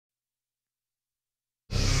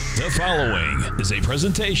The following is a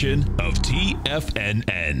presentation of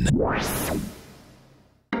TFNN.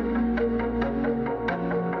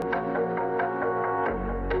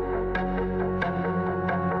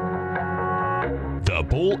 The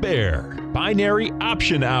Bull Bear Binary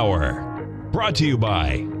Option Hour. Brought to you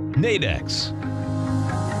by Nadex.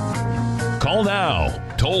 Call now,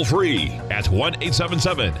 toll free at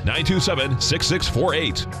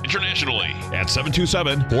 1-877-927-6648. Internationally at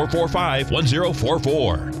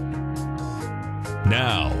 727-445-1044.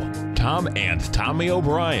 Now, Tom and Tommy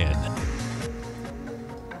O'Brien.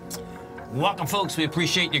 Welcome, folks. We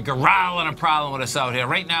appreciate you growling and prowling with us out here.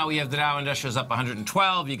 Right now, we have the Dow Industrials up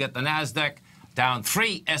 112. You got the Nasdaq down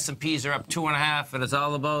 3. S&Ps are up 2.5, and it's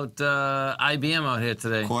all about IBM out here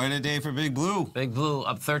today. Quite a day for Big Blue. Big Blue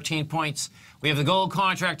up 13 points. We have the gold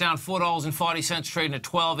contract down $4.40, trading at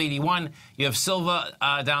 $12.81. You have silver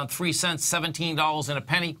down 3 cents, $17 and a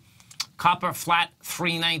penny. Copper flat,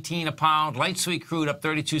 $3.19 a pound. Light sweet crude up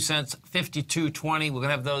 32 cents, $52.20. We're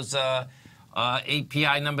gonna have those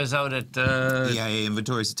API numbers out at EIA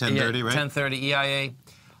inventories at 10:30, right? 10:30 EIA.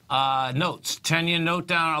 Notes, 10-year note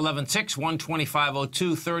down 11 ticks,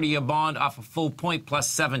 125.02. 30-year bond off a full point plus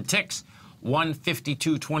 7 ticks,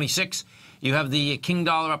 152.26. You have the King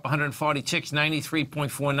dollar up 140 ticks,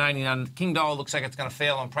 93.490. Now, the King dollar looks like it's going to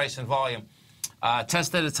fail on price and volume.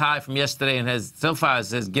 Tested its high from yesterday and has so far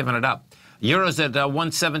has given it up. Euro's at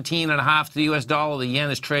 117.5 to the U.S. dollar. The yen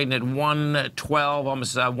is trading at 112,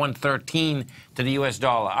 almost 113 to the U.S.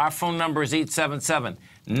 dollar. Our phone number is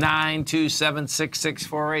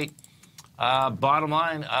 877-927-6648. Bottom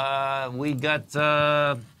line, we got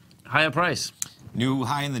higher price. New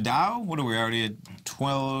high in the Dow? What are we already at?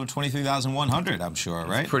 23,100, I'm sure,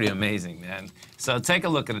 right? It's pretty amazing, man. So take a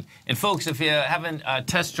look at it. And folks, if you haven't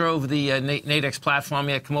test drove the Nadex platform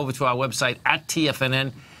yet, come over to our website at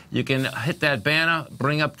TFNN. You can hit that banner,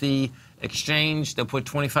 bring up the exchange. They'll put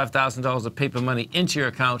 $25,000 of paper money into your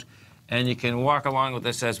account, and you can walk along with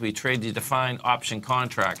us as we trade the defined option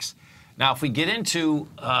contracts. Now, if we get into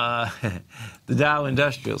the Dow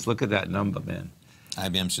Industrials, look at that number, man.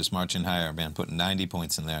 IBM's just marching higher, man, putting 90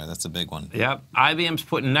 points in there. That's a big one. Yep. IBM's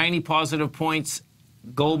putting 90 positive points.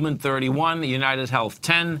 Goldman 31, United Health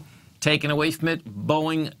 10. Taken away from it,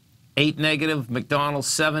 Boeing 8 negative, McDonald's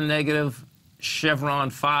 7 negative,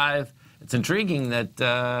 Chevron 5. It's intriguing that,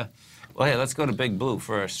 well, hey, let's go to Big Blue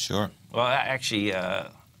first. Sure. Well, actually,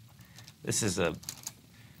 this is a,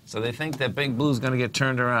 so they think that Big Blue's going to get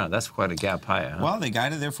turned around. That's quite a gap higher, huh? Well, they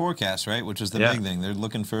guided their forecast, right, which was the big thing. They're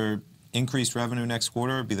looking for increased revenue next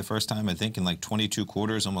quarter. It'd be the first time, I think, in like 22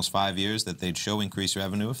 quarters, almost 5 years, that they'd show increased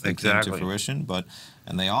revenue if they came to fruition. But,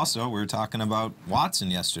 and they also, we were talking about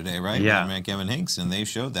Watson yesterday, right? Yeah. Kevin Hinks, and they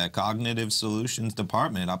showed that cognitive solutions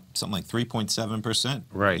department up something like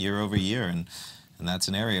 3.7% year over year. And that's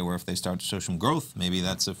an area where if they start to show some growth, maybe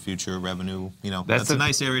that's a future revenue, you know, that's a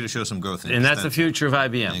nice area to show some growth in. And that's the future of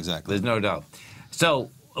IBM. Exactly. There's no doubt.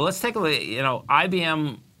 So let's take a look. You know,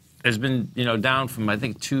 IBM has been, you know, down from, I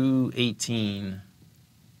think, 215.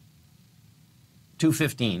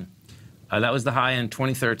 That was the high in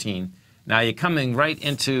 2013. Now you're coming right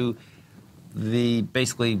into the,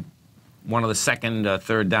 basically, one of the second,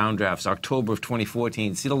 third downdrafts, October of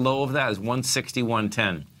 2014. See the low of that is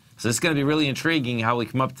 161.10. So this is going to be really intriguing how we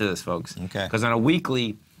come up to this, folks. Okay. Because on a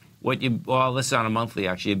weekly, well, this is on a monthly,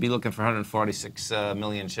 actually, you'd be looking for 146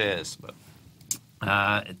 million shares. But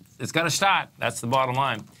it's got to start. That's the bottom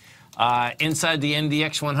line. Inside the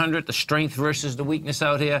NDX 100, the strength versus the weakness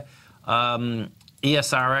out here.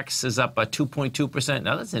 ESRX is up by 2.2%.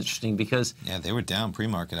 Now, that's interesting because... Yeah, they were down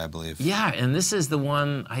pre-market, I believe. Yeah, and this is the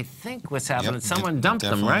one, I think what's happening. Yep, someone dumped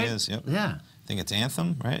them, right? Is, yep. Yeah. I think it's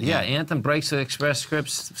Anthem, right? Yeah, Anthem breaks with Express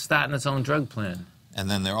Scripts, starting its own drug plan. And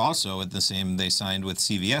then they're also at the same, they signed with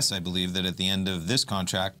CVS, I believe, that at the end of this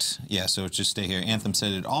contract, so just stay here. Anthem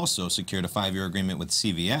said it also secured a 5-year agreement with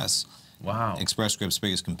CVS. Wow. Express Scripts'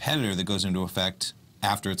 biggest competitor that goes into effect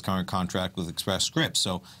after its current contract with Express Scripts.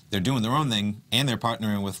 So they're doing their own thing, and they're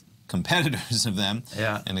partnering with competitors of them.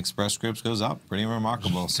 Yeah. And Express Scripts goes up. Pretty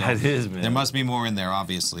remarkable. So that is, man. There must be more in there,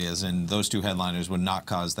 obviously, as in those two headliners would not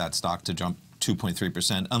cause that stock to jump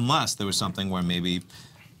 2.3% unless there was something where maybe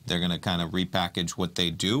they're going to kind of repackage what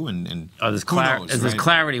they do and there's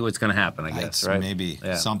clarity what's going to happen, I guess, right? Maybe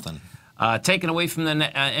something. Taken away from the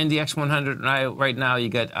NDX 100 right now, you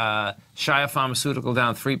got Shire Pharmaceutical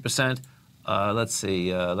down 3%. Let's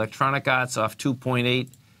see, Electronic Arts off 2.8.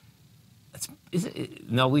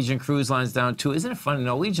 Norwegian Cruise Line's down 2. Isn't it funny?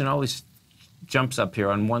 Norwegian always jumps up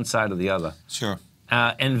here on one side or the other. Sure.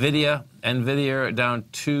 NVIDIA down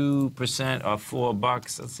 2% or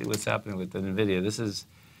 $4. Let's see what's happening with the NVIDIA.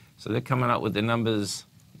 So they're coming out with the numbers.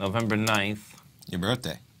 November 9th. Your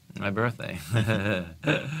birthday. My birthday.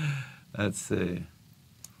 Let's see.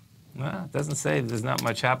 Well, it doesn't say. There's not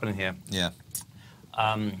much happening here. Yeah.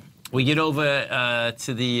 We get over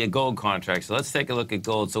to the gold contract. So let's take a look at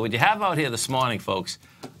gold. So what you have out here this morning, folks,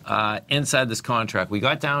 inside this contract, we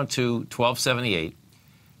got down to 1278.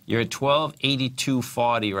 You're at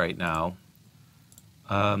 1282.40 right now.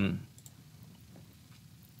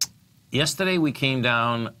 Yesterday we came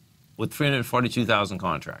down with 342,000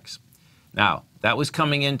 contracts. Now, that was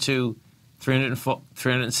coming into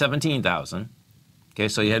 317,000. Okay,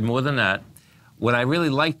 so you had more than that. What I really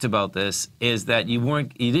liked about this is that you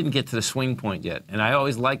didn't get to the swing point yet. And I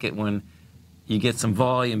always like it when you get some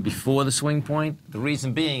volume before the swing point. The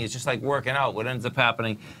reason being is just like working out. What ends up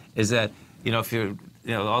happening is that, if you're,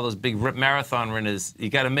 all those big marathon runners, you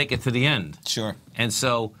got to make it to the end. Sure. And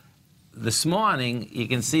so this morning, you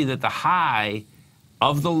can see that the high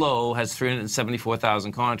of the low has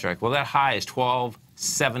 374,000 contract. Well, that high is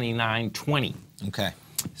 1279.20. Okay.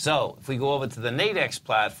 So if we go over to the Nadex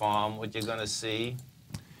platform, what you're going to see,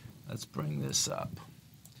 let's bring this up.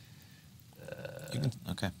 You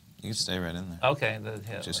can stay right in there. Okay.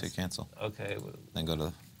 Just hit cancel. Okay. Then go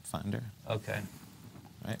to Finder. Okay.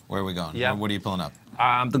 Right. Where are we going? Yeah. What are you pulling up?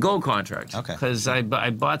 The gold contract. Okay. Because I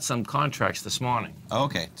bought some contracts this morning. Oh,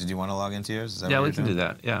 okay. Did you want to log into yours? Is that Yeah, what we can doing? do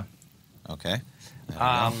that. Yeah. Okay. There we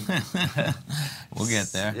go. We'll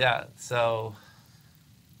get there. Yeah. So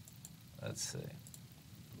let's see.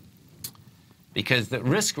 Because the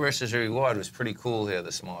risk versus reward was pretty cool here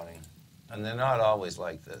this morning. And they're not always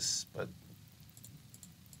like this, but...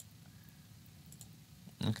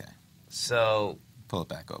 Okay. So... Pull it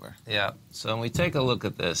back over. Yeah. So when we take a look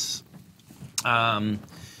at this, you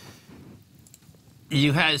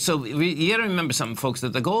got to remember something, folks,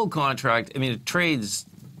 that the gold contract, it trades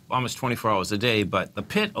almost 24 hours a day, but the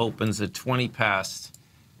pit opens at 20 past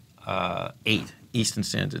 8 Eastern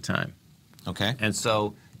Standard Time. Okay. And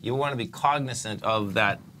so you want to be cognizant of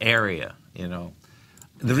that area, The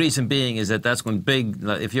reason being is that that's when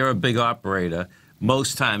if you're a big operator,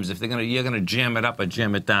 most times if you're gonna jam it up or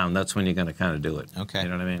jam it down, that's when you're gonna kind of do it. Okay. You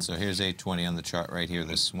know what I mean? So here's 820 on the chart right here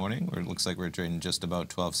this morning, where it looks like we're trading just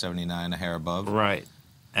about 1279, a hair above. Right.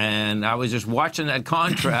 And I was just watching that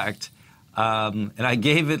contract, and I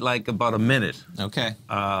gave it like about a minute. Okay.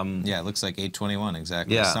 Yeah, it looks like 821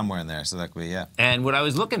 exactly. Yeah. Somewhere in there. So that could be, yeah. And what I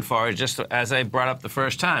was looking for is just as I brought up the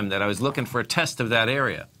first time that I was looking for a test of that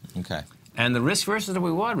area. Okay. And the risk versus the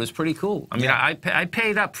reward was pretty cool. Yeah. I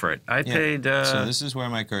paid up for it. I paid... So this is where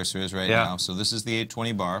my cursor is right now. So this is the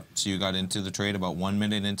 820 bar. So you got into the trade about 1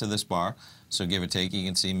 minute into this bar. So give or take, you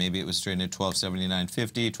can see maybe it was trading at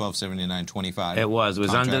 1279.50, 1279.25. It was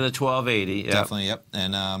under the 1280. Yep. Definitely, yep.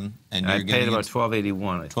 And I paid about 1281.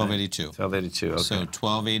 1282. 1282. Okay. So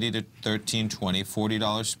 1280 to 1320,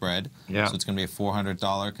 $40 spread. Yeah. So it's going to be a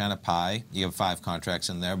 $400 kind of pie. You have 5 contracts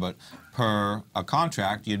in there, but per a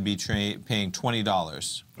contract, you'd be paying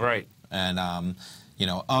 $20. Right. And of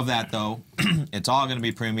that though, it's all going to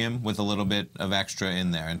be premium with a little bit of extra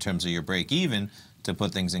in there in terms of your break even. To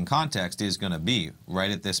put things in context, is going to be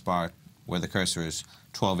right at this bar where the cursor is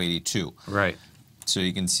 1282. Right. So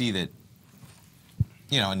you can see that,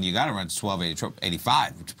 and you got to run to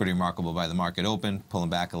 1285, which is pretty remarkable by the market open,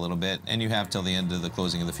 pulling back a little bit, and you have till the end of the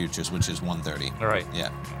closing of the futures, which is 130. All right.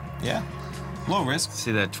 Yeah. Yeah. Low risk.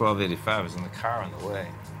 See that 1285 was in the car on the way.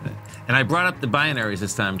 And I brought up the binaries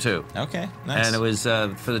this time, too. Okay, nice. And it was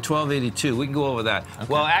for the 1282. We can go over that. Okay.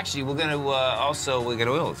 Well, actually, we're going to we get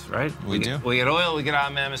oils, right? We do. We get oil. We get our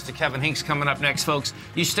man, Mr. Kevin Hinks, coming up next, folks.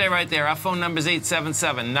 You stay right there. Our phone number is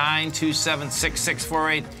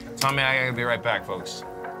 877-927-6648. Tommy, I got to be right back, folks.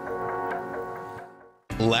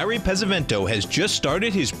 Larry Pesavento has just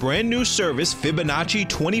started his brand new service, Fibonacci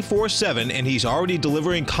 24/7, and he's already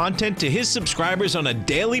delivering content to his subscribers on a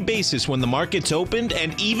daily basis when the market's opened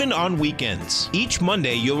and even on weekends. Each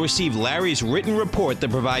Monday, you'll receive Larry's written report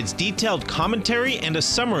that provides detailed commentary and a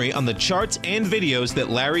summary on the charts and videos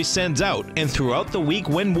that Larry sends out. And throughout the week,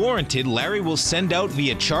 when warranted, Larry will send out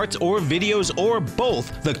via charts or videos or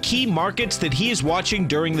both the key markets that he is watching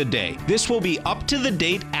during the day. This will be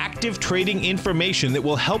up-to-the-date, active trading information that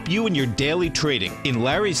will help you in your daily trading. In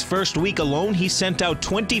Larry's first week alone, he sent out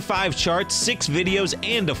 25 charts, 6 videos,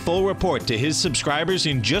 and a full report to his subscribers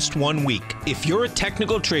in just 1 week. If you're a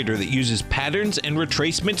technical trader that uses patterns and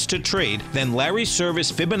retracements to trade, then Larry's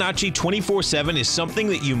service Fibonacci 24/7 is something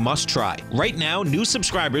that you must try. Right now, new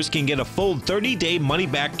subscribers can get a full 30-day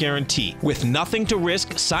money-back guarantee. With nothing to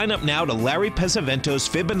risk, sign up now to Larry Pesavento's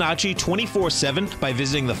Fibonacci 24/7 by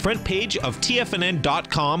visiting the front page of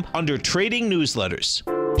TFNN.com under Trading Newsletters.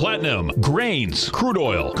 platinum, grains, crude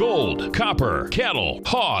oil, gold, copper, cattle,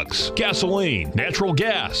 hogs, gasoline, natural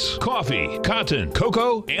gas, coffee, cotton,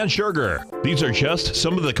 cocoa, and sugar. These are just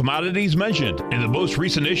some of the commodities mentioned in the most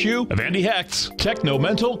recent issue of Andy Hecht's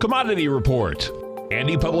Techno-Mental Commodity Report.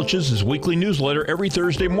 Andy publishes his weekly newsletter every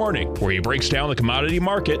Thursday morning, where he breaks down the commodity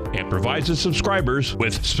market and provides his subscribers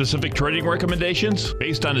with specific trading recommendations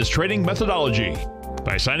based on his trading methodology.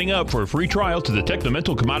 By signing up for a free trial to the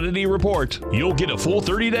Techno-Mental Commodity Report, you'll get a full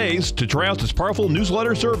 30 days to try out this powerful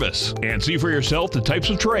newsletter service and see for yourself the types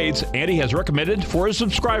of trades Andy has recommended for his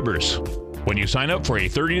subscribers. When you sign up for a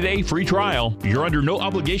 30-day free trial, you're under no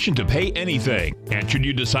obligation to pay anything. And should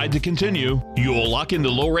you decide to continue, you will lock in the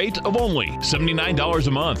low rate of only $79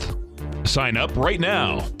 a month. Sign up right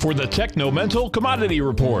now for the Techno-Mental Commodity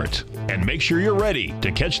Report and make sure you're ready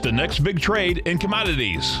to catch the next big trade in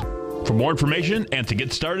commodities. For more information and to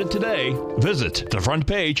get started today, visit the front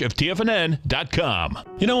page of TFNN.com.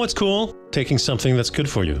 You know what's cool? Taking something that's good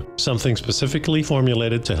for you. Something specifically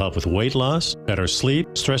formulated to help with weight loss, better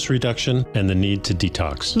sleep, stress reduction, and the need to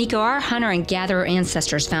detox. Nico, our hunter and gatherer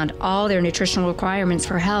ancestors found all their nutritional requirements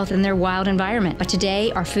for health in their wild environment. But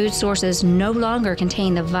today, our food sources no longer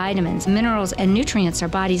contain the vitamins, minerals, and nutrients our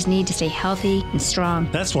bodies need to stay healthy and strong.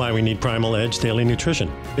 That's why we need Primal Edge Daily Nutrition.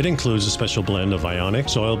 It includes a special blend of ionic,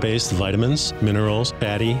 soil-based vitamins, minerals,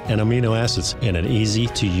 fatty, and amino acids in an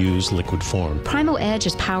easy-to-use liquid form. Primal Edge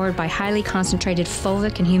is powered by highly concentrated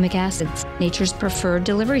fulvic and humic acids, nature's preferred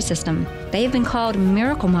delivery system. They have been called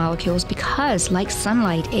miracle molecules because, like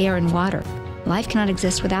sunlight, air, and water, life cannot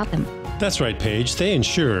exist without them. That's right, Paige. They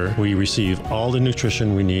ensure we receive all the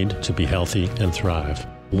nutrition we need to be healthy and thrive.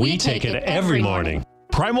 We take it every morning.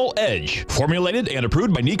 Primal Edge, formulated and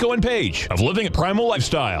approved by Nico and Paige of Living a Primal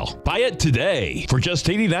Lifestyle. Buy it today for just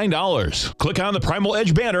 $89. Click on the Primal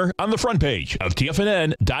Edge banner on the front page of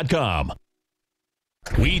TFNN.com.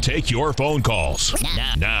 We take your phone calls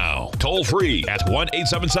now. Toll free at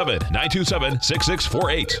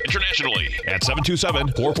 1-877-927-6648. Internationally at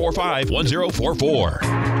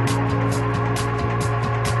 727-445-1044.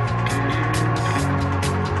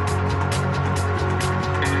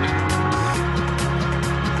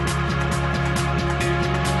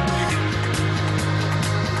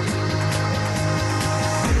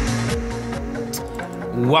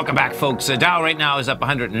 Welcome back, folks. Dow right now is up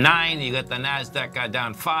 109. You got the Nasdaq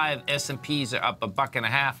down 5. S&Ps are up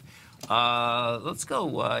 $1.50. Let's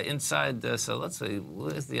go inside this. So let's see.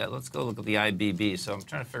 Let's go look at the IBB. So I'm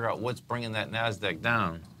trying to figure out what's bringing that Nasdaq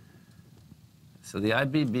down. So the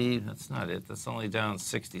IBB, that's not it. That's only down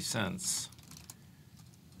 60 cents.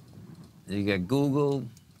 You got Google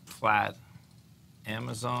flat,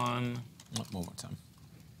 Amazon. One more time.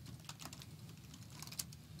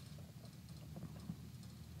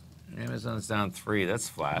 Amazon's down 3. That's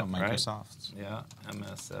flat, Microsoft. Right? Yeah,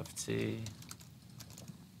 MSFT.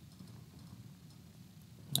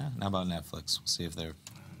 Yeah, how about Netflix? We'll see if they're...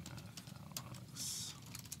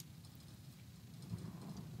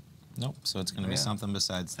 Nope, so it's going to be something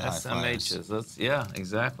besides the high flyers. SMHs. Yeah,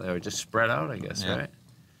 exactly. Or just spread out, I guess, right?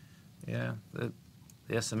 Yeah, the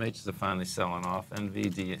SMHs are finally selling off.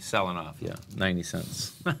 NVD selling off, 90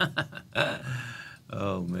 cents.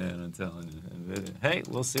 Oh, man, I'm telling you. NVIDIA. Hey,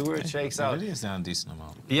 we'll see where it shakes out. NVIDIA's down a decent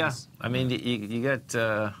amount. Yeah, I mean, you got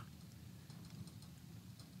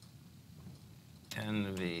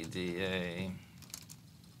NVDA.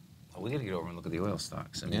 Oh, we got to get over and look at the oil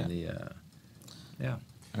stocks. I mean, I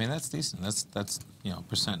mean, that's decent. That's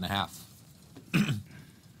 1.5%.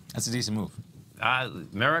 That's a decent move.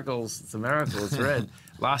 Miracles. It's a miracle. It's red.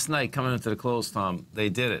 Last night, coming into the close, Tom, they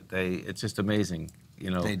did it. It's just amazing. You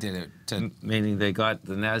know, they did it. Meaning they got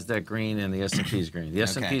the NASDAQ green and the S&Ps green. The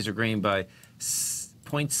S&Ps are green by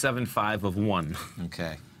 0.75 of 1.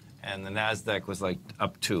 Okay. And the NASDAQ was like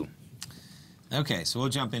up 2. Okay, so we'll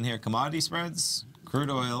jump in here. Commodity spreads, crude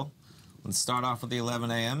oil. Let's start off with the 11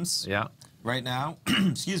 a.m.s. Yeah. Right now,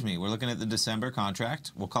 excuse me, we're looking at the December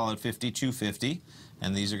contract. We'll call it 52.50.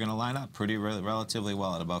 And these are going to line up pretty relatively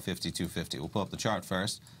well at about 52.50. We'll pull up the chart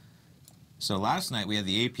first. So last night we had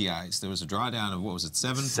the APIs. There was a drawdown of, what was it,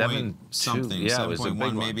 7 point something,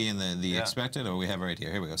 7.1 maybe in the expected, or we have it right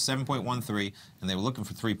here. Here we go, 7.13, and they were looking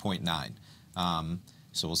for 3.9.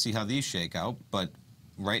 So we'll see how these shake out. But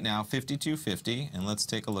right now, 52.50, and let's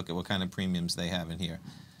take a look at what kind of premiums they have in here.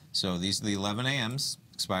 So these are the 11 a.m.s,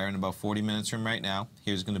 expire in about 40 minutes from right now.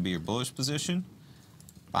 Here's going to be your bullish position,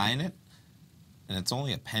 buying it. And it's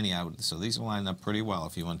only a penny out, so these will line up pretty well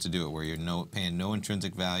if you want to do it, where you're paying no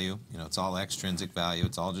intrinsic value. You know, it's all extrinsic value.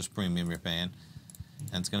 It's all just premium you're paying.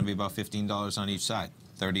 And it's going to be about $15 on each side.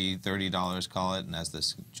 $30, call it, and as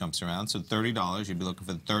this jumps around, so $30, you'd be looking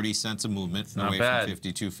for 30 cents of movement away bad. from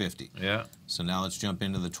 52.50. Yeah. So now let's jump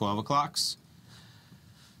into the 12 o'clocks.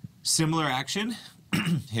 Similar action.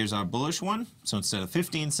 Here's our bullish one. So instead of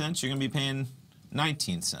 15 cents, you're going to be paying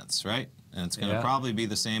 19 cents, right? And it's going to probably be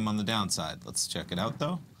the same on the downside. Let's check it out,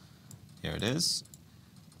 though. Here it is.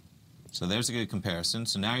 So there's a good comparison.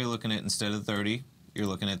 So now you're looking at, instead of 30, you're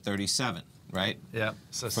looking at 37, right? Yeah.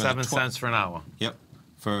 So 7 cents for an hour. Yep.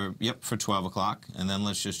 For 12 o'clock. And then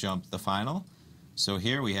let's just jump the final. So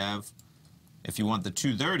here we have, if you want the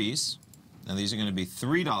 230s, and these are going to be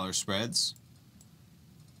 $3 spreads.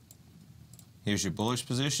 Here's your bullish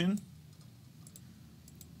position.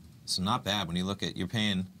 So not bad when you look at, you're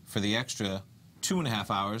paying for the extra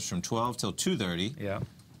 2.5 hours from 12 till 2:30. Yeah.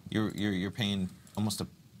 You're paying almost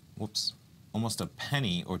a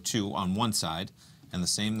penny or two on one side, and the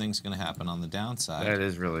same thing's going to happen on the downside. That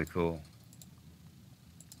is really cool.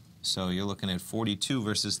 So you're looking at 42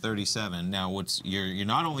 versus 37. Now you're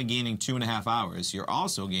not only gaining 2.5 hours, you're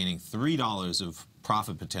also gaining $3 of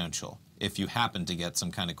profit potential if you happen to get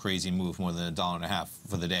some kind of crazy move more than $1.50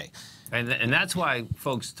 for the day. And that's why,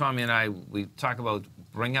 folks, Tommy and I, we talk about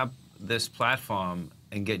bring up this platform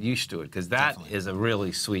and get used to it, because that is a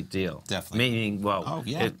really sweet deal. Definitely. Meaning, well... Oh,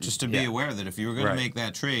 yeah, just to be aware that if you were going to make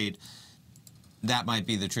that trade, that might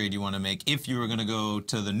be the trade you want to make. If you were going to go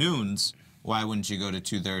to the noons, why wouldn't you go to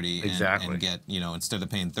 2:30 and get, instead of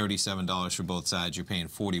paying $37 for both sides, you're paying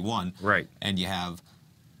 $41. Right. And you have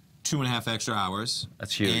 2.5 extra hours.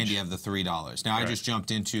 That's huge. And you have the $3. Now, I just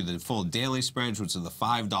jumped into the full daily spreads, which are the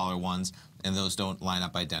 $5 ones, and those don't line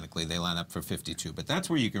up identically. They line up for 52. But that's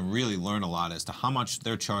where you can really learn a lot as to how much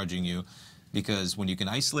they're charging you, because when you can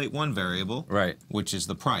isolate one variable, which is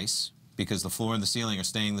the price, because the floor and the ceiling are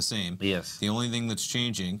staying the same. Yes. The only thing that's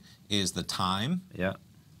changing is the time. Yeah.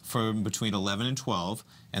 For between 11 and 12,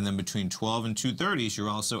 and then between 12 and 2:30s, you're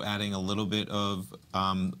also adding a little bit of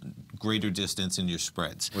greater distance in your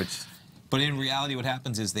spreads. But in reality, what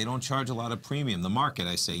happens is they don't charge a lot of premium. The market,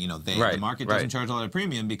 I say, the market doesn't charge a lot of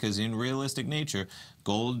premium because in realistic nature,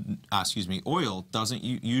 oil doesn't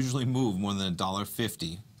usually move more than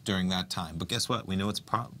 $1.50 during that time. But guess what? We know it's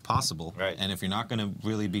possible. Right. And if you're not going to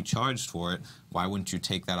really be charged for it, why wouldn't you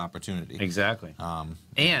take that opportunity? Exactly.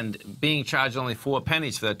 And being charged only 4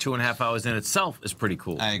 pennies for that 2.5 hours in itself is pretty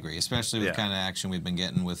cool. I agree, especially with the kind of action we've been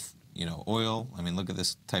getting with, oil. I mean, look at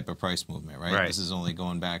this type of price movement, right? This is only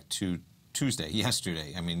going back to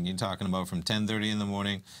yesterday. I mean, you're talking about from 10:30 in the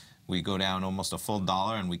morning, we go down almost a full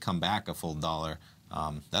 $1 and we come back a full $1.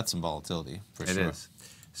 That's some volatility for sure. It is.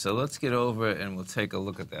 So let's get over and we'll take a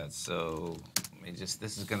look at that. So let me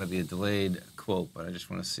this is going to be a delayed quote, but I just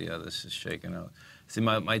want to see how this is shaking out. See,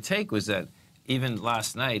 my take was that even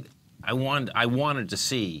last night, I wanted to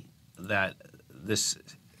see that this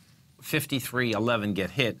 53.11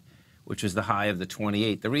 get hit, which was the high of the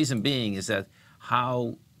 28. The reason being is that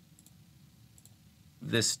how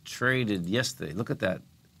this traded yesterday. Look at that.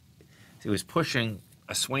 It was pushing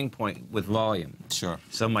a swing point with volume. Sure.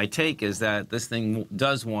 So my take is that this thing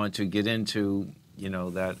does want to get into,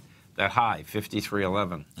 that high,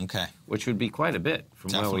 53.11. Okay. Which would be quite a bit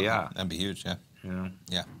from where we are. That'd be huge, yeah.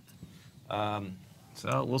 Yeah.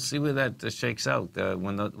 So we'll see where that shakes out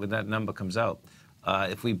when that number comes out.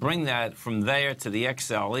 If we bring that from there to the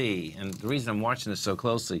XLE, and the reason I'm watching this so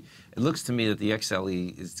closely, it looks to me that the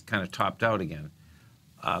XLE is kind of topped out again.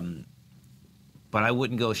 But I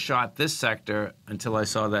wouldn't go short this sector until I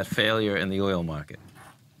saw that failure in the oil market.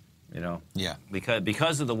 Yeah.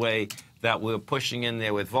 Because of the way that we're pushing in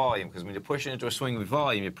there with volume. Because when you're pushing into a swing with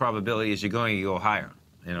volume, your probability is you're going to go higher.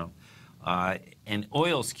 In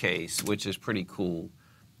oil's case, which is pretty cool,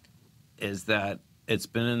 is that it's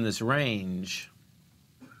been in this range.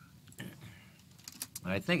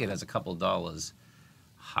 And I think it has a couple dollars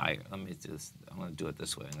higher. I'm going to do it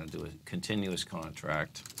this way. I'm going to do a continuous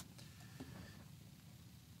contract.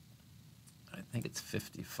 I think it's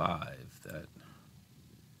 55 that...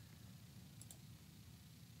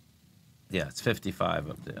 Yeah, it's 55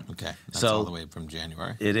 up there. Okay, that's all the way from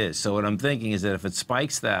January. It is. So what I'm thinking is that if it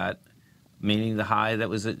spikes that, meaning the high that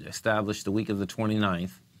was established the week of the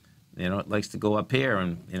 29th, it likes to go up here,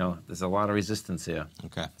 and, there's a lot of resistance here.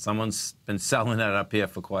 Okay. Someone's been selling that up here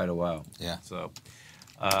for quite a while. Yeah. So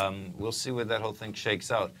we'll see where that whole thing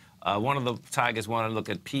shakes out. One of the tigers wanted to look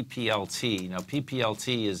at PPLT. Now,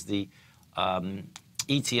 PPLT is the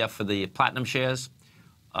ETF for the platinum shares.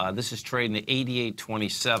 This is trading at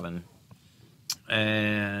 88.27.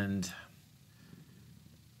 And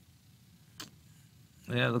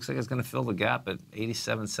yeah, it looks like it's going to fill the gap at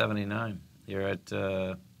 87.79. You're at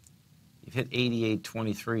you've hit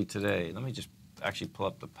 88.23 today. Let me just actually pull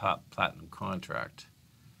up the platinum contract.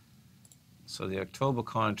 So the October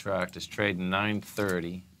contract is trading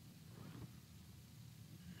 930.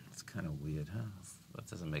 It's kind of weird, huh? That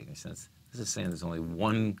doesn't make any sense. This is saying there's only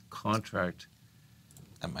one contract.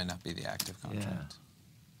 That might not be the active contract. Yeah.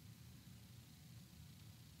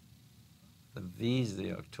 The V's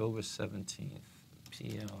the October 17th.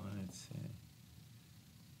 PLIC.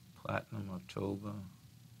 Platinum October.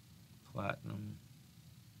 Platinum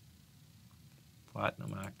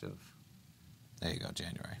active. There you go,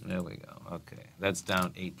 January. There we go. Okay. That's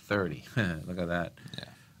down 830. Look at that. Yeah.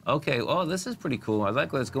 Okay. Oh, this is pretty cool. I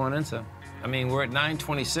like what it's going into. I mean, we're at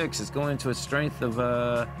 926. It's going into a strength of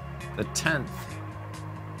the 10th.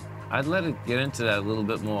 I'd let it get into that a little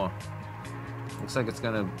bit more. Looks like it's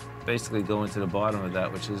going to basically go into the bottom of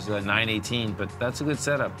that, which is 918, but that's a good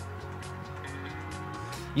setup.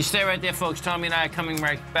 You stay right there, folks. Tommy and I are coming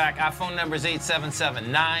right back. Our phone number is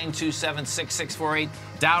 877-927-6648.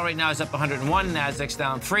 Dow right now is up 101. Nasdaq's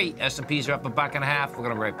down 3. S&Ps are up $1.50. We're going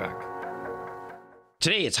to be right back.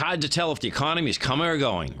 Today, it's hard to tell if the economy is coming or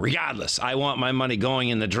going. Regardless, I want my money going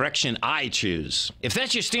in the direction I choose. If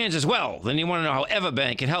that's your stance as well, then you want to know how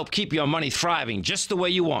Everbank can help keep your money thriving just the way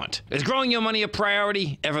you want. Is growing your money a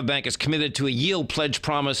priority? Everbank is committed to a yield pledge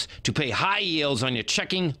promise to pay high yields on your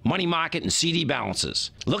checking, money market, and CD balances.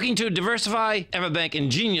 Looking to diversify? Everbank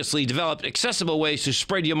ingeniously developed accessible ways to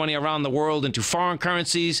spread your money around the world into foreign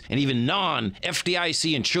currencies and even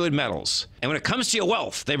non-FDIC insured metals. And when it comes to your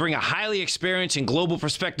wealth, they bring a highly experienced and global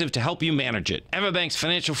perspective to help you manage it. Everbank's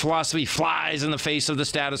financial philosophy flies in the face of the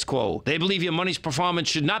status quo. They believe your money's performance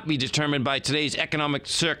should not be determined by today's economic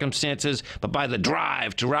circumstances, but by the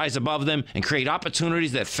drive to rise above them and create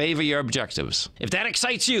opportunities that favor your objectives. If that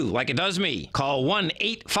excites you, like it does me, call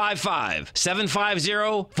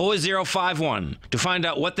 1-855-750-4051 to find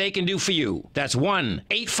out what they can do for you. That's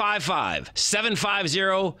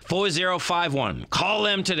 1-855-750-4051. Call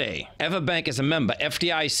them today. Everbank is a member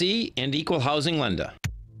FDIC and equal housing lender.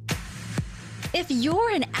 If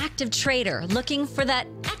you're an active trader looking for that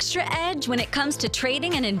extra edge when it comes to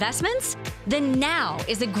trading and investments, then now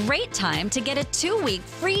is a great time to get a 2-week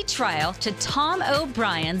free trial to Tom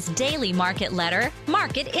O'Brien's daily market letter,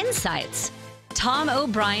 Market Insights. Tom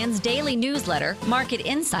O'Brien's daily newsletter, Market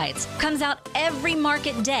Insights, comes out every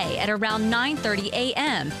market day at around 9:30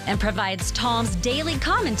 a.m. and provides Tom's daily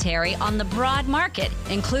commentary on the broad market,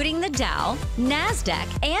 including the Dow, Nasdaq,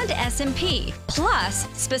 and S&P, plus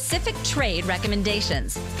specific trade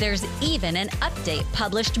recommendations. There's even an update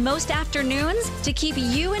published most afternoons to keep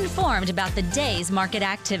you informed about the day's market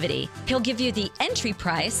activity. He'll give you the entry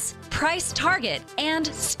price, price target, and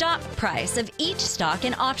stop price of each stock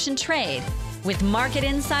and option trade. With Market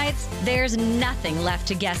Insights, there's nothing left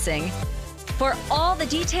to guessing. For all the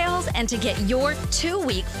details and to get your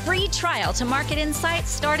 2-week free trial to Market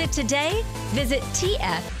Insights started today, visit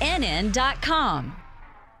TFNN.com.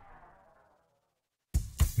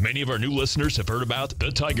 Many of our new listeners have heard about the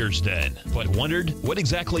Tiger's Den, but wondered, what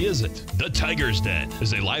exactly is it? The Tiger's Den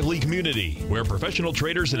is a lively community where professional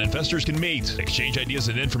traders and investors can meet, exchange ideas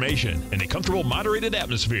and information in a comfortable, moderated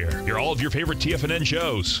atmosphere. Hear all of your favorite TFNN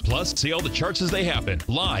shows, plus see all the charts as they happen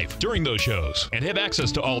live during those shows and have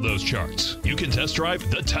access to all those charts. You can test drive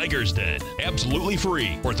the Tiger's Den absolutely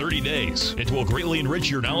free for 30 days. It will greatly enrich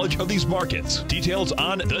your knowledge of these markets. Details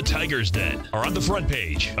on the Tiger's Den are on the front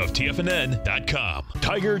page of TFNN.com.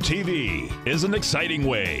 Tiger TV is an exciting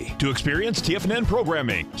way to experience TFNN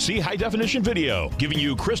programming. See high-definition video giving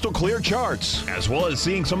you crystal clear charts, as well as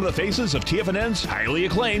seeing some of the faces of TFNN's highly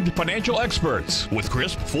acclaimed financial experts with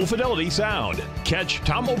crisp, full-fidelity sound. Catch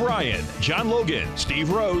Tom O'Brien, John Logan, Steve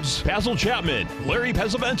Rhodes, Basil Chapman, Larry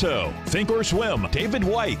Pesavento, Think or Swim, David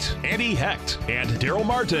White, Andy Hecht, and Daryl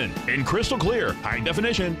Martin in crystal clear,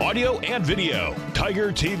 high-definition audio and video.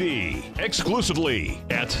 Tiger TV, exclusively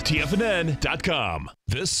at TFNN.com.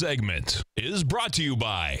 This segment is brought to you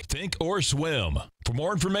by Think or Swim. For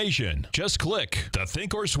more information, just click the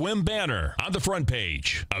Think or Swim banner on the front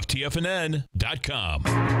page of TFNN.com.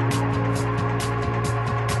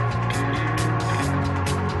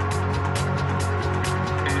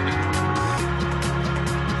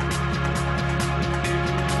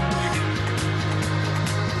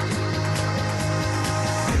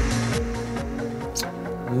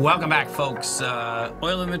 Welcome back, folks.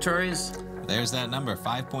 Oil inventories. There's that number,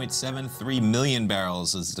 5.73 million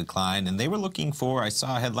barrels is a decline, and they were looking for, I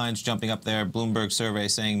saw headlines jumping up there, Bloomberg survey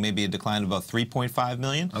saying maybe a decline of about 3.5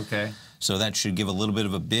 million. Okay. So that should give a little bit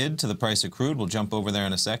of a bid to the price of crude. We'll jump over there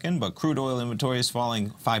in a second. But crude oil inventory is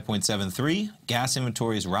falling 5.73. Gas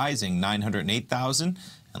inventory is rising 908,000.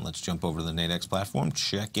 And let's jump over to the Nadex platform,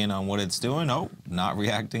 check in on what it's doing. Oh, not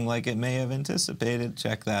reacting like it may have anticipated.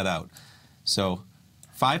 Check that out. So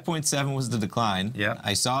 5.7 was the decline. Yeah.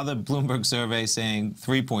 I saw the Bloomberg survey saying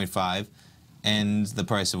 3.5, and the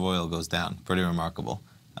price of oil goes down. Pretty remarkable.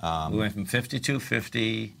 We went from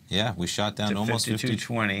 52.50. Yeah, we shot down to almost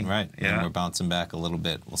 52.20. Right. Yeah. And we're bouncing back a little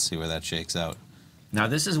bit. We'll see where that shakes out. Now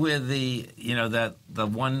this is where the the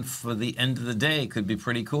one for the end of the day could be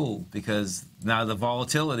pretty cool, because now the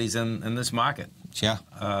volatility's in this market. Yeah.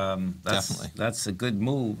 Definitely. That's a good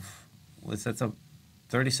move. That's a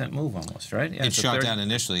 30-cent move almost, right? Yeah, it shot down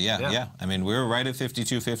initially, yeah. I mean, we were right at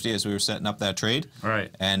 52.50 as we were setting up that trade.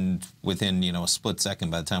 Right. And within, a split second,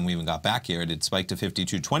 by the time we even got back here, it had spiked to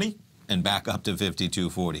 52.20 and back up to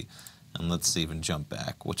 52.40. And let's even jump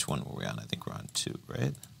back. Which one were we on? I think we're on 2,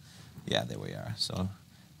 right? Yeah, there we are. So,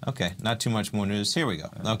 okay, not too much more news. Here we go.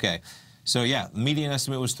 Okay. So, yeah, the median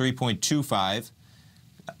estimate was 3.25,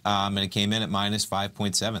 and it came in at minus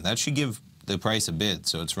 5.7. That should give the price a bid,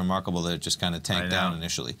 so it's remarkable that it just kind of tanked down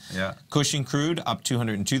initially. Yeah. Cushing crude up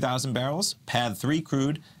 202,000 barrels. PADD 3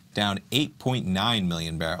 crude down 8.9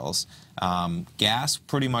 million barrels. Gas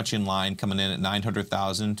pretty much in line, coming in at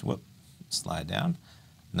 900,000. Whoop, slide down.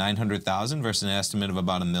 900,000 versus an estimate of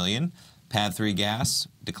about 1 million. PADD 3 gas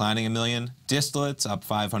declining 1 million. Distillates up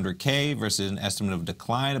 500K versus an estimate of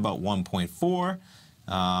decline about 1.4.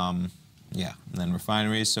 Yeah, and then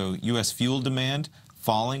refineries. So U.S. fuel demand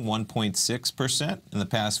falling 1.6% in the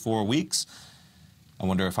past 4 weeks. I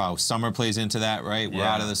wonder if how summer plays into that, right? We're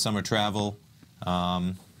out of the summer travel.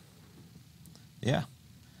 Yeah.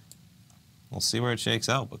 We'll see where it shakes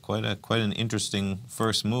out, but quite an interesting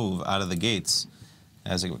first move out of the gates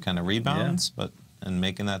as it kind of rebounds, and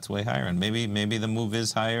making that way higher. And maybe the move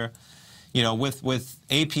is higher. With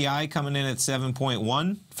API coming in at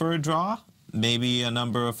 7.1 for a draw, maybe a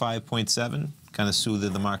number of 5.7 kind of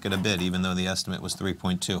soothed the market a bit, even though the estimate was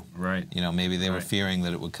 3.2. Right. Maybe they were fearing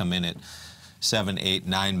that it would come in at $7, $8,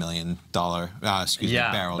 $9 million barrel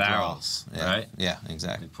barrels, draw. right? Yeah,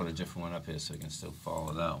 exactly. Let me put a different one up here so you can still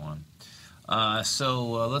follow that one.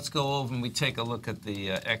 So let's go over and we take a look at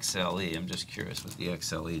the XLE. I'm just curious what the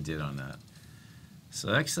XLE did on that. So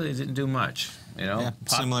XLE didn't do much,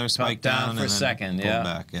 Similar spike down for a second, pulled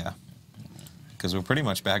back, because we're pretty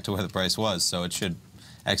much back to where the price was, so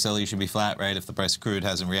XLE should be flat, right, if the price of crude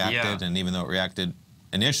hasn't reacted, and even though it reacted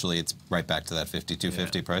initially, it's right back to that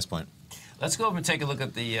 52.50 price point. Let's go over and take a look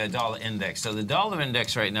at the dollar index. So the dollar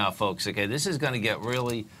index right now, folks, okay, this is going to get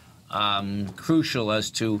really crucial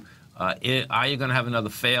as to are you going to have another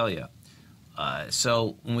failure?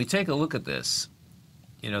 So when we take a look at this,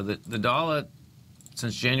 the dollar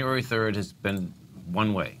since January 3rd has been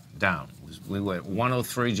one way, down. We were at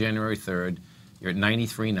 103 January 3rd. You're at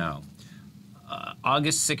 93 now.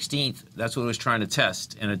 August 16th, that's what it was trying to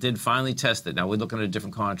test, and it did finally test it. Now, we're looking at a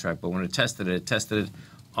different contract, but when it tested it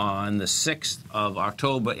on the 6th of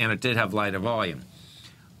October, and it did have lighter volume.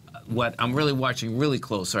 What I'm really watching really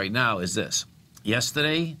close right now is this.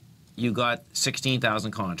 Yesterday, you got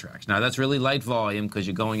 16,000 contracts. Now, that's really light volume because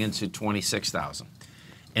you're going into 26,000.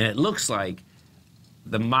 And it looks like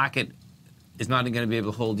the market is not going to be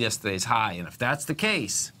able to hold yesterday's high. And if that's the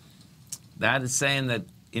case, that is saying that,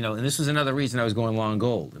 and this was another reason I was going long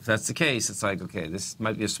gold. If that's the case, it's like, okay, this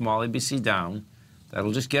might be a small ABC down.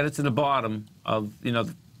 That'll just get it to the bottom of,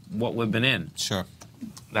 what we've been in. Sure.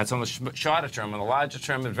 That's on the shorter term. On the larger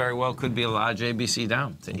term, it very well could be a large ABC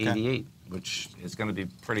down to 88, which is going to be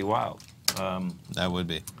pretty wild. That would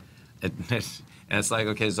be. And it's like,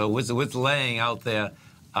 okay, so what's laying out there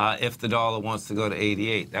if the dollar wants to go to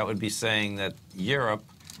 88? That would be saying that Europe,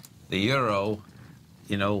 the euro,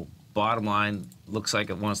 bottom line, looks like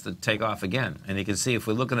it wants to take off again. And you can see if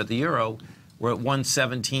we're looking at the euro, we're at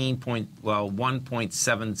 117.7.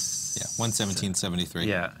 Yeah, 117.73.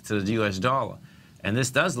 Yeah, to the U.S. dollar. And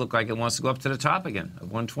this does look like it wants to go up to the top again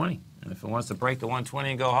of 120. And if it wants to break the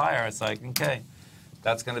 120 and go higher, it's like, okay,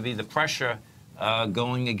 that's going to be the pressure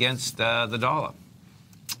going against the dollar.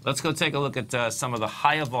 Let's go take a look at some of the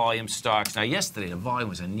higher volume stocks. Now, yesterday, the volume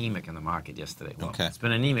was anemic in the market yesterday. Well, it's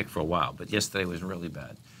been anemic for a while, but yesterday was really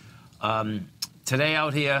bad. Today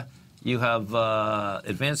out here, you have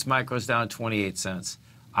Advanced Micros down 28 cents.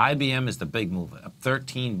 IBM is the big mover, up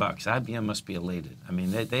 13 bucks. IBM must be elated. I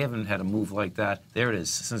mean, they haven't had a move like that. There it is,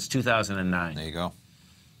 since 2009. There you go.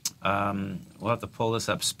 We'll have to pull this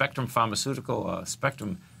up. Spectrum Pharmaceutical,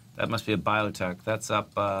 Spectrum, that must be a biotech. That's up.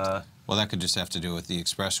 Well, that could just have to do with the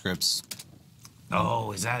Express Scripts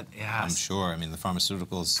Oh, is that? Yeah. I'm sure. I mean, the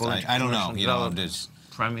pharmaceuticals. I don't know. You know, there's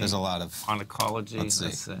a lot of oncology. Let's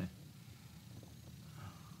see.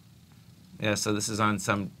 Yeah, so this is on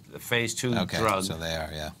some phase 2 drug. Okay, so they are,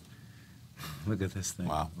 yeah. Look at this thing.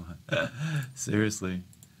 Wow. Seriously.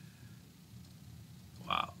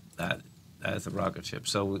 Wow, that is a rocket ship.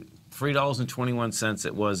 So $3.21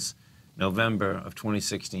 it was November of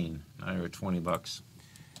 2016. Now you're at $20.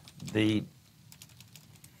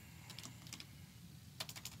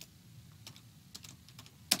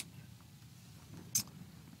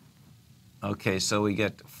 Okay, so we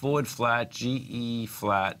get Ford flat, GE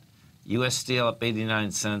flat, U.S. Steel up 89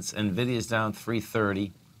 cents, NVIDIA's down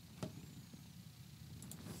 330.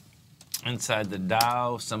 Inside the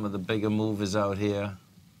Dow, some of the bigger movers out here.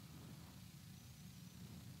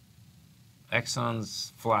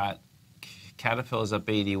 Exxon's flat, Caterpillar's up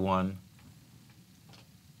 81.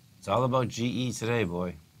 It's all about GE today,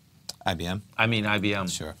 boy. IBM? I mean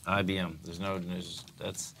IBM. Sure. IBM. There's no news.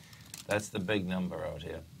 That's the big number out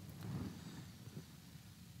here.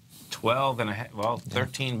 12 and a half, well,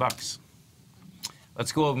 $13.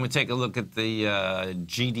 Let's go over and take a look at the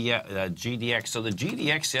GDX. So the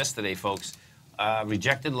GDX yesterday, folks,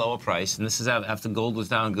 rejected lower price, and this is after gold was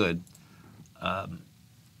down good.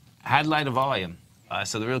 Had lighter volume.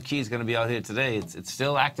 So the real key is going to be out here today. It's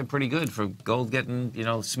still acting pretty good for gold getting,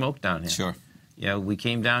 smoked down here. Sure. Yeah, we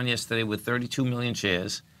came down yesterday with 32 million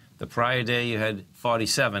shares. The prior day you had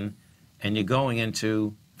 47, and you're going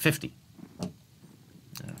into 50.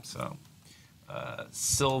 So,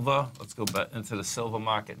 silver, let's go back into the silver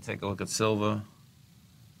market and take a look at silver.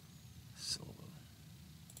 Silver.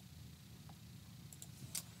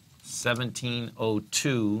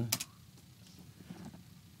 1702.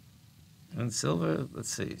 And silver, let's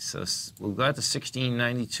see, so we'll go out to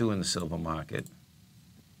 1692 in the silver market.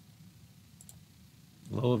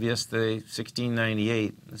 Low of yesterday,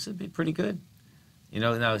 1698. This would be pretty good.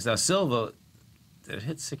 Now silver, did it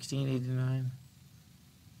hit 1689?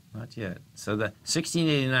 Not yet. So the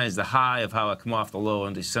 1689 is the high of how it come off the low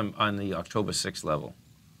on the October 6th level.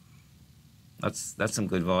 That's some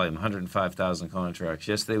good volume, 105,000 contracts.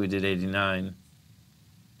 Yesterday we did 89.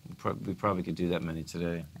 We probably could do that many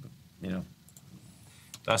today.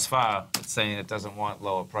 Thus far, it's saying it doesn't want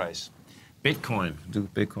lower price. Bitcoin. Do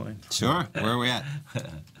Bitcoin. Sure. Where are we at?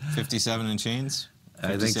 57 and chains?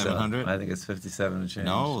 5,700? I think it's 57 and change.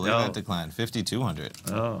 No, look at that decline. 5,200.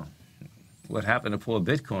 Oh. What happened to poor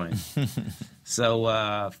Bitcoin? So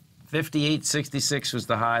 58.66 was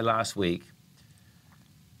the high last week.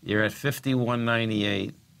 You're at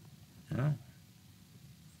 51.98. Oh.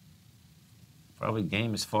 Probably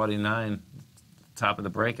game is 49, top of the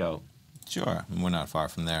breakout. Sure. We're not far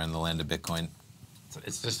from there in the land of Bitcoin.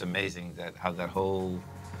 It's just amazing how that whole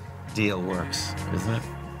deal works, isn't it?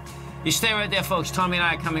 You stay right there, folks. Tommy and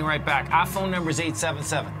I are coming right back. Our phone number is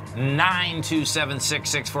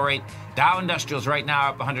 877-927-6648. Dow Industrials right now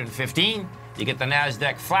up 115. You get the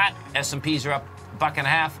NASDAQ flat. S&Ps are up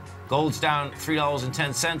 $1.50. Gold's down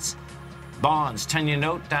 $3.10. Bonds, 10-year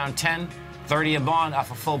note down 10. 30-year bond off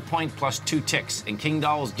a full point plus 2 ticks. And King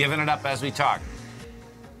Doll's giving it up as we talk.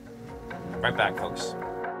 Right back, folks.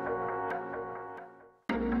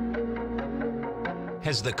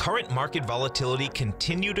 Has the current market volatility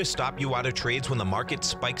continued to stop you out of trades when the market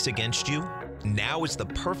spikes against you? Now is the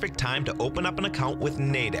perfect time to open up an account with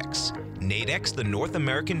Nadex. Nadex, the North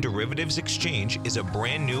American Derivatives Exchange, is a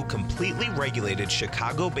brand new, completely regulated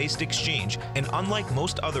Chicago-based exchange, and unlike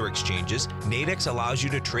most other exchanges, Nadex allows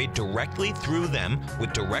you to trade directly through them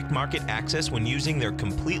with direct market access when using their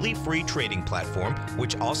completely free trading platform,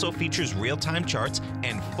 which also features real-time charts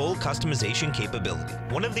and full customization capability.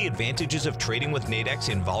 One of the advantages of trading with Nadex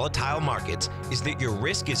in volatile markets is that your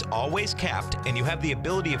risk is always capped and you have the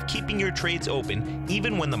ability of keeping your trades open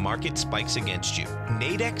even when the market spikes against you.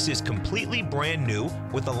 Nadex is completely brand new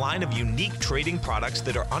with a line of unique trading products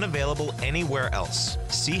that are unavailable anywhere else.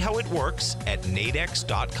 See how it works at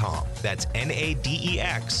nadex.com. That's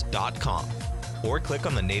Nadex.com. Or click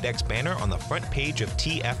on the Nadex banner on the front page of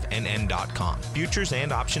TFNN.com. Futures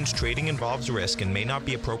and options trading involves risk and may not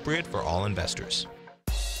be appropriate for all investors.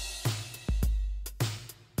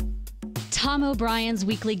 Tom O'Brien's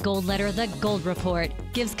weekly gold letter, The Gold Report,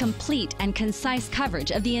 gives complete and concise coverage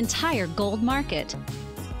of the entire gold market.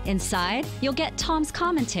 Inside, you'll get Tom's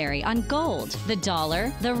commentary on gold, the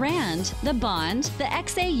dollar, the rand, the bond, the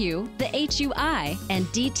XAU, the HUI,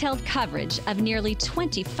 and detailed coverage of nearly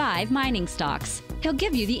 25 mining stocks. He'll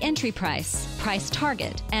give you the entry price, price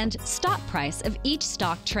target, and stop price of each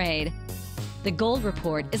stock trade. The Gold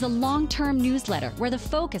Report is a long-term newsletter where the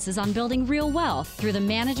focus is on building real wealth through the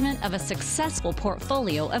management of a successful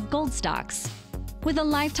portfolio of gold stocks. With a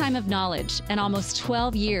lifetime of knowledge and almost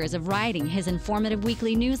 12 years of writing his informative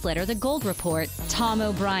weekly newsletter, The Gold Report, Tom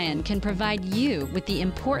O'Brien can provide you with the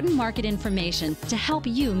important market information to help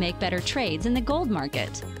you make better trades in the gold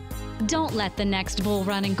market. Don't let the next bull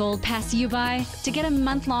run in gold pass you by. To get a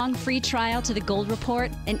month-long free trial to The Gold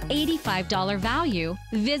Report, an $85 value,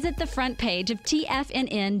 visit the front page of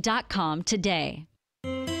TFNN.com today.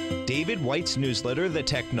 David White's newsletter, The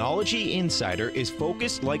Technology Insider, is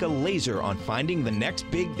focused like a laser on finding the next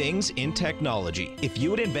big things in technology. If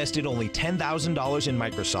you had invested only $10,000 in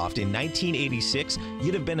Microsoft in 1986,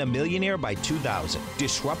 you'd have been a millionaire by 2000.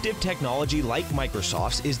 Disruptive technology like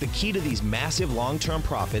Microsoft's is the key to these massive long-term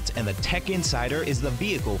profits, and the Tech Insider is the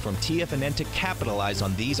vehicle from TFNN to capitalize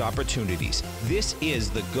on these opportunities. This is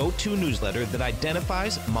the go-to newsletter that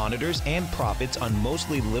identifies, monitors, and profits on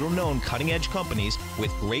mostly little-known cutting-edge companies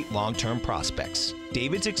with great long-term prospects.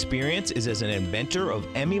 David's experience is as an inventor of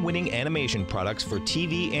Emmy-winning animation products for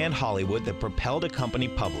TV and Hollywood that propelled a company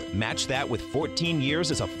public. Match that with 14 years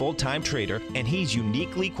as a full-time trader, and he's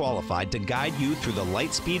uniquely qualified to guide you through the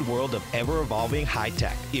light-speed world of ever-evolving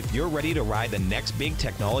high-tech. If you're ready to ride the next big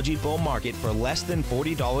technology bull market for less than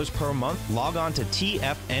 $40 per month, log on to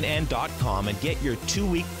TFNN.com and get your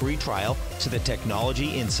 2-week free trial to the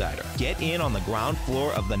Technology Insider. Get in on the ground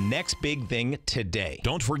floor of the next big thing today.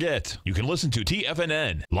 Don't forget, you can listen to TFNN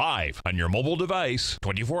live on your mobile device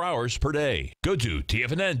 24 hours per day. Go to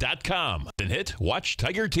TFNN.com, then hit Watch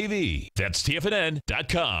Tiger TV. That's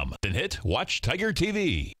TFNN.com, then hit Watch Tiger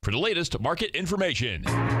TV for the latest market information.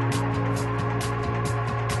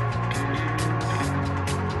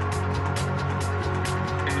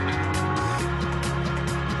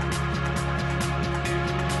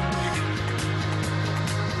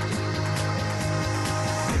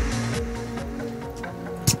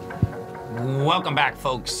 Welcome back,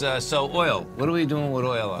 folks. So oil, what are we doing with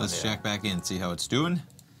oil out Let's there? check back in, see how it's doing.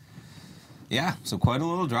 Yeah, so quite a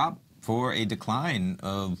little drop for a decline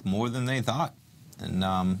of more than they thought.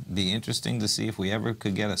 And be interesting to see if we ever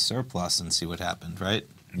could get a surplus and see what happened, right?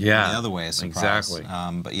 Yeah. The other way, a surprise.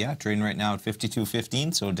 Exactly. But yeah, trading right now at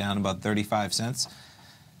 52.15, so down about 35 cents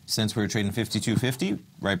since we were trading 52.50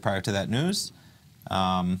 right prior to that news.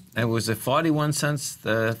 And was it 41 cents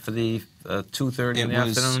for the 2:30 in the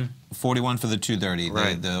afternoon? 41 for the 2:30.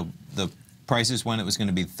 Right. The prices when it was going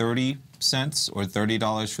to be 30 cents or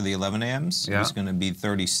 $30 for the 11 a.m.s. Yeah. It was going to be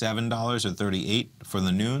 $37 or $38 for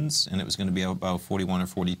the noons, and it was going to be about 41 or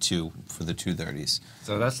 42 for the 2:30s.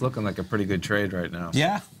 So that's looking like a pretty good trade right now.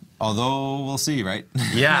 Yeah, although we'll see, right?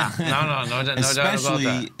 Yeah, no doubt about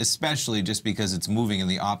that. Especially just because it's moving in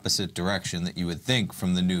the opposite direction that you would think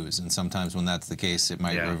from the news, and sometimes when that's the case, it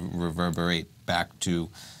might reverberate back to,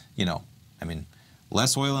 you know, I mean,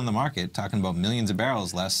 less oil in the market, talking about millions of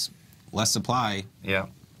barrels, less supply. Yeah.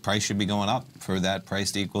 Price should be going up for that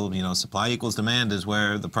price to equal, you know, supply equals demand is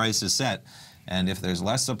where the price is set. And if there's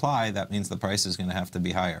less supply, that means the price is going to have to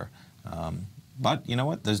be higher. But you know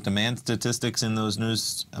what? There's demand statistics in those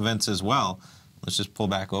news events as well. Let's just pull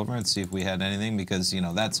back over and see if we had anything, because, you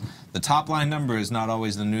know, that's the top line number is not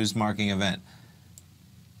always the news marking event.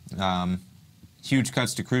 Huge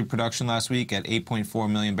cuts to crude production last week at 8.4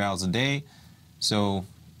 million barrels a day. So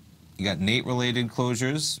you got Nate-related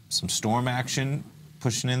closures, some storm action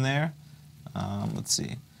pushing in there. Let's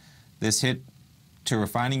see. This hit to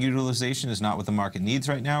refining utilization is not what the market needs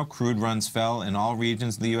right now. Crude runs fell in all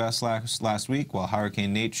regions of the U.S. last week, while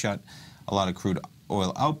Hurricane Nate shut a lot of crude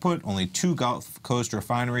oil output. Only 2 Gulf Coast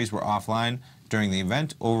refineries were offline during the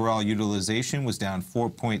event. Overall utilization was down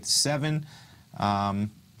 4.7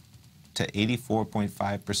 to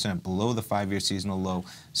 84.5%, below the 5-year seasonal low.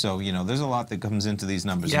 So, you know, there's a lot that comes into these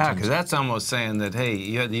numbers. Yeah, because that's almost saying that, hey,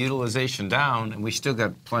 you had the utilization down, and we still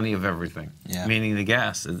got plenty of everything. Yeah. Meaning the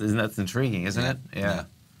gas. Isn't that intriguing, isn't it? Yeah.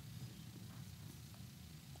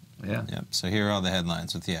 Yeah. Yep. So here are all the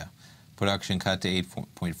headlines with, production cut to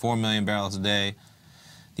 8.4 million barrels a day.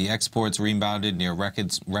 The exports rebounded near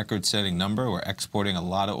record-setting number. We're exporting a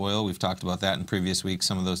lot of oil. We've talked about that in previous weeks,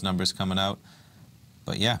 some of those numbers coming out.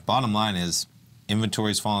 But yeah, bottom line is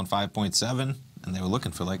inventory's fallen 5.7, and they were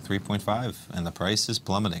looking for like 3.5, and the price is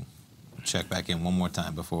plummeting. Check back in one more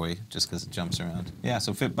time before we, just because it jumps around. Yeah,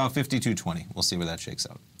 so about 52.20. We'll see where that shakes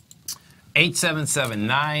out.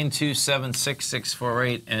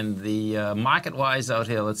 877-927-6648, and the market-wise out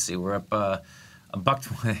here, let's see, we're up a buck.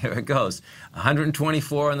 There it goes.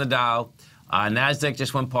 124 on the Dow. Nasdaq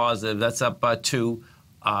just went positive. That's up 2.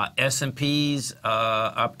 S&P's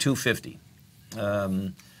up 250.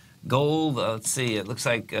 Gold, let's see, it looks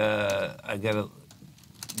like I got to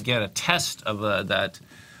get a test of that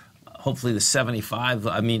hopefully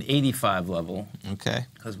the 85 level. Okay.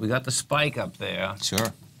 Because we got the spike up there.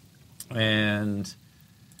 Sure. And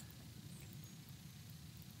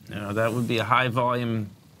that would be a high volume.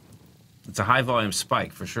 It's a high volume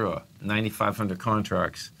spike for sure. 9,500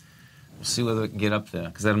 contracts. We'll see whether it can get up there,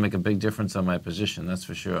 because that'll make a big difference on my position. That's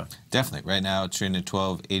for sure. Definitely. Right now it's trading at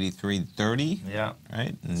 1283.30. Yeah.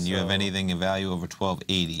 Right. And you have anything in value over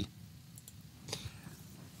 1280.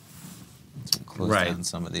 So we'll close down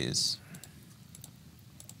some of these.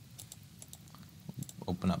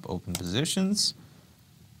 Open up open positions,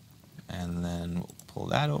 and then we'll pull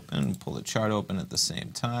that open, pull the chart open at the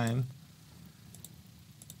same time,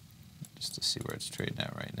 just to see where it's trading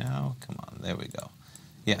at right now. Come on, there we go.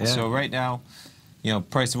 Yeah. So right now,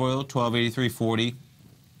 price of oil 1283.40,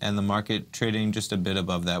 and the market trading just a bit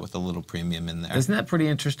above that with a little premium in there. Isn't that pretty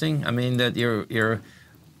interesting? I mean, that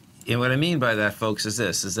what I mean by that, folks, is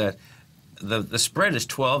this: is that the spread is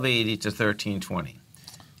 1280 to 1320.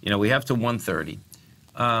 We have to 130.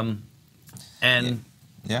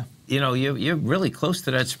 You're really close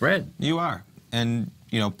to that spread. You are. And,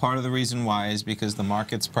 part of the reason why is because the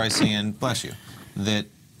market's pricing in, bless you, that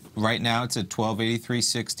right now it's at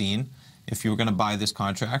 1283.16. If you were going to buy this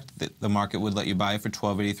contract, the market would let you buy it for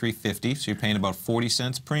 1283.50, so you're paying about 40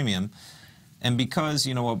 cents premium. And because, a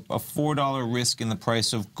 $4 risk in the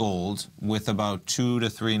price of gold with about 2 to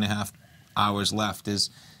 3.5 hours left is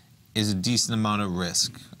a decent amount of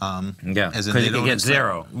risk. Because you can get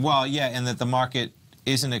zero. Well, yeah, and that the market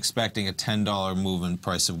isn't expecting a $10 move in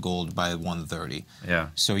price of gold by 130. Yeah.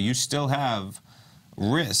 So you still have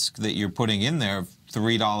risk that you're putting in there,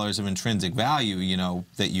 $3 of intrinsic value,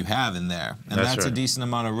 that you have in there. And that's right. A decent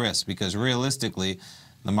amount of risk, because realistically,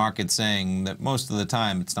 the market's saying that most of the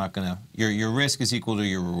time it's not going to, your risk is equal to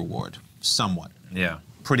your reward, somewhat. Yeah.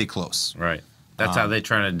 Pretty close. Right. That's how they're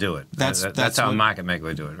trying to do it. That's how market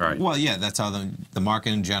makers do it, right? Well, yeah, that's how the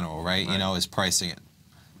market in general, right? Is pricing it.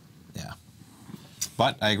 Yeah.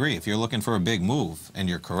 But I agree. If you're looking for a big move and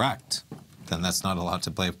you're correct, then that's not a lot to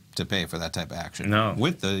pay for that type of action. No.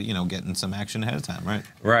 With the getting some action ahead of time, right?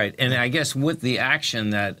 Right. And I guess with the action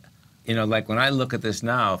that like when I look at this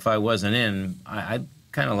now, if I wasn't in, I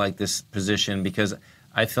kind of like this position, because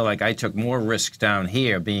I feel like I took more risk down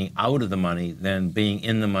here being out of the money than being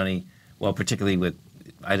in the money. Well, particularly with,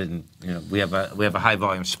 we have a high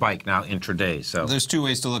volume spike now intraday. So there's two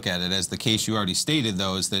ways to look at it. As the case you already stated,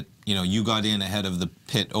 though, is that you got in ahead of the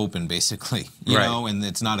pit open, basically. You know, and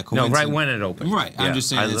it's not a coincidence. No, right when it opened. Right. Yeah. I'm just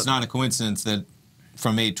saying it's not a coincidence that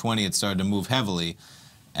from 8:20 it started to move heavily,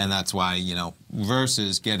 and that's why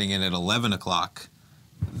versus getting in at 11 o'clock,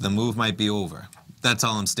 the move might be over. That's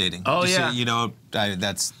all I'm stating. Oh, just yeah. So,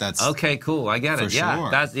 that's okay. Cool. I get it. Yeah.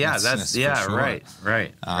 Sure. That's sure. Right.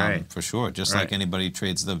 For sure. Just like anybody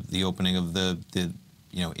trades the opening of the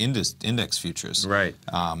index futures. Right.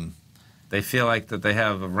 They feel like that they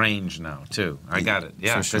have a range now too. I got it.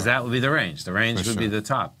 Yeah. Because that would be the range. The range would be the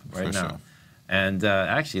top right now. Sure. And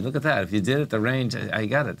actually, look at that. If you did it, the range. I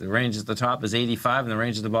got it. The range at the top is 85, and the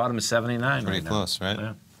range at the bottom is 79. Pretty close, right?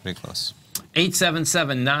 Yeah. Pretty close.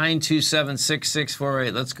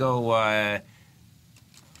 877-927-6648. Let's go. Let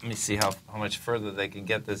me see how much further they can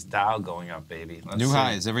get this Dow going up, baby. New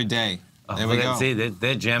highs every day. There we go. See,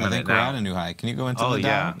 they're jamming it now. I think we're at a new high. Can you go into the Dow?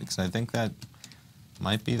 Yeah. Because I think that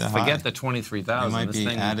might be the high. Forget the 23,000. It might be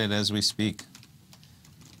added as we speak.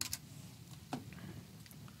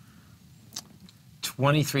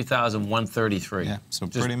 23,133. Yeah, so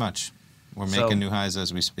pretty much. We're making new highs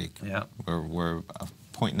as we speak. Yeah. We're a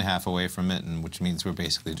point and a half away from it, and which means we're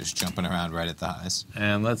basically just jumping around right at the highs.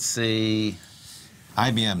 And let's see.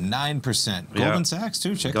 IBM 9%. Goldman Sachs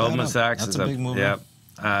too. Check Goldman that out. Sachs That's is a big move. Yeah.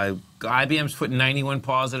 IBM's putting 91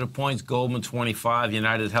 positive points. Goldman 25.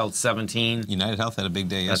 United Health 17. United Health had a big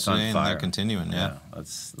day yesterday, and they're continuing. Yeah.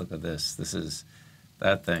 Let's look at this.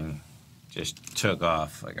 That thing just took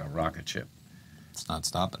off like a rocket ship. It's not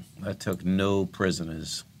stopping. That took no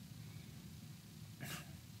prisoners.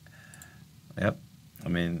 Yep. I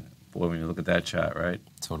mean, boy, when you look at that chart, right?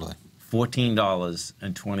 Totally. $14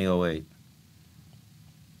 in 2008.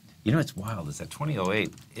 It's wild is that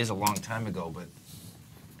 2008 is a long time ago, but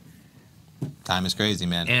time is crazy,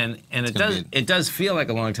 man. And it does feel like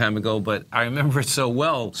a long time ago, but I remember it so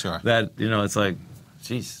well that it's like,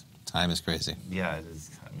 geez. Time is crazy. Yeah, it is.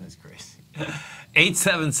 Time is crazy.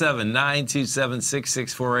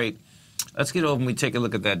 877-927-6648. Let's get over and we take a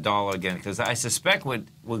look at that dollar again, because I suspect what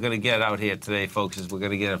we're going to get out here today, folks, is we're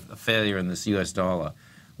going to get a failure in this U.S. dollar,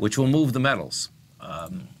 which will move the metals.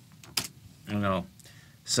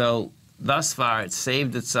 So thus far, it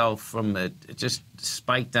saved itself from it just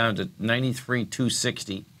spiked down to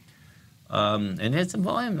 93,260 And hit some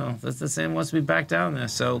volume, though. That's the same, wants to be back down there.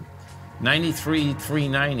 So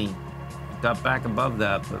 93,390. Got back above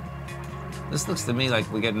that, but this looks to me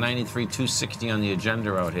like we got 93,260 on the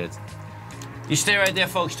agenda out here. You stay right there,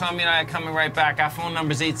 folks. Tommy and I are coming right back. Our phone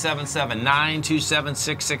number is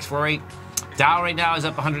 877-927-6648. Dow right now is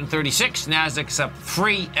up 136. Nasdaq's up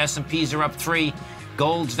 3. S&Ps are up 3.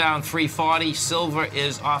 Gold's down 340. Silver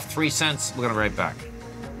is off 3 cents. We're going to be right back.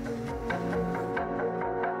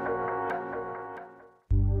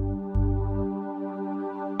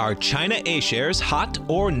 Are China A shares hot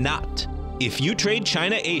or not? If you trade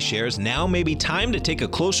China A shares, now may be time to take a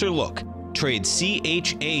closer look. Trade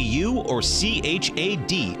CHAU or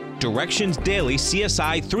CHAD, Directions Daily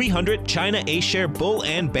CSI 300 China A share bull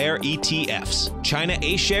and bear ETFs. China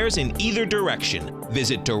A shares in either direction.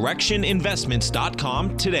 Visit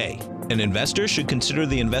directioninvestments.com today. An investor should consider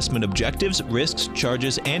the investment objectives, risks,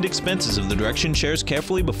 charges, and expenses of the Direction shares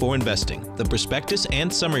carefully before investing. The prospectus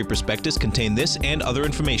and summary prospectus contain this and other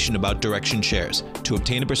information about Direction shares. To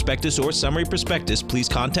obtain a prospectus or summary prospectus, please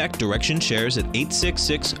contact Direction shares at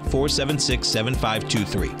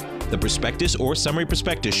 866-476-7523. The prospectus or summary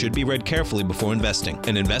prospectus should be read carefully before investing.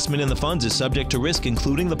 An investment in the funds is subject to risk,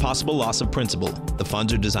 including the possible loss of principal. The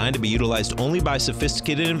funds are designed to be utilized only by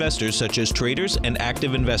sophisticated investors such as traders and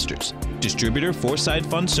active investors. Distributor Foreside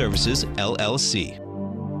Fund Services, LLC.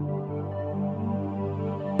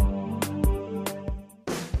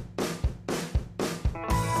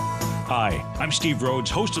 Hi, I'm Steve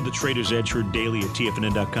Rhodes, host of the Trader's Edge, heard daily at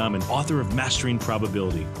TFNN.com and author of Mastering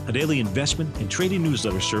Probability, a daily investment and trading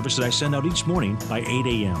newsletter service that I send out each morning by 8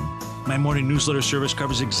 a.m. My morning newsletter service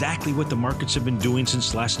covers exactly what the markets have been doing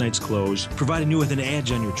since last night's close, providing you with an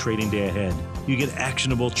edge on your trading day ahead. You get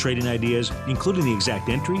actionable trading ideas, including the exact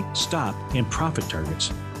entry, stop, and profit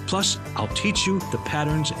targets. Plus, I'll teach you the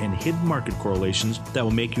patterns and hidden market correlations that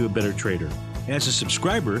will make you a better trader. As a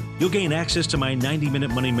subscriber, you'll gain access to my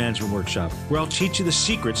 90-minute money management workshop, where I'll teach you the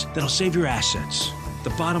secrets that'll save your assets.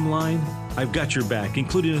 The bottom line, I've got your back,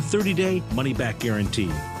 including a 30-day money-back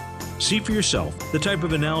guarantee. See for yourself the type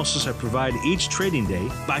of analysis I provide each trading day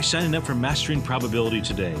by signing up for Mastering Probability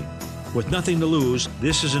today. With nothing to lose,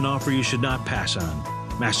 this is an offer you should not pass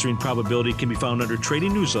on. Mastering Probability can be found under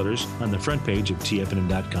Trading Newsletters on the front page of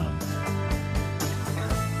TFNN.com.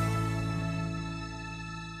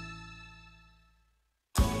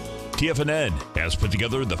 TFNN has put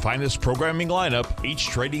together the finest programming lineup each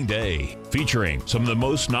trading day, featuring some of the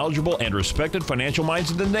most knowledgeable and respected financial minds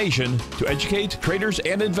in the nation to educate traders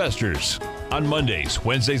and investors. On Mondays,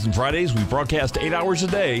 Wednesdays, and Fridays, we broadcast 8 hours a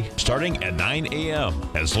day, starting at 9 a.m.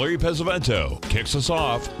 as Larry Pesavento kicks us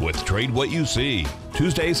off with Trade What You See.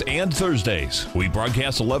 Tuesdays and Thursdays, we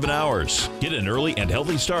broadcast 11 hours. Get an early and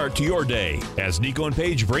healthy start to your day as Nico and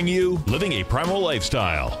Paige bring you Living a Primal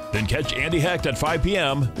Lifestyle. Then catch Andy Hecht at 5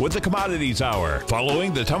 p.m. with the Commodities Hour,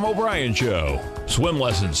 following the Tom O'Brien Show. Swim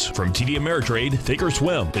lessons from TD Ameritrade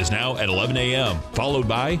Thinkorswim is now at 11 a.m., followed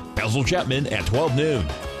by Basil Chapman at 12 noon.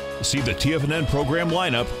 See the TFNN program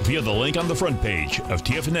lineup via the link on the front page of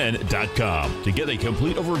TFNN.com to get a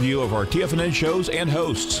complete overview of our TFNN shows and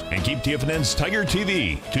hosts. And keep TFNN's Tiger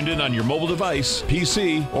TV tuned in on your mobile device,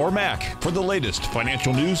 PC, or Mac for the latest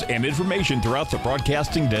financial news and information throughout the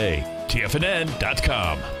broadcasting day.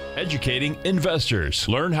 TFNN.com. Educating investors.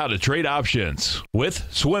 Learn how to trade options with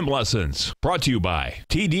swim lessons. Brought to you by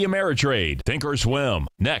TD Ameritrade Thinkorswim.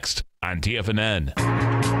 Next on TFNN.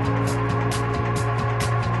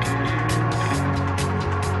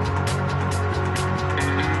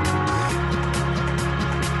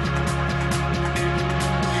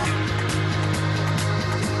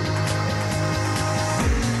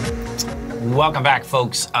 Welcome back,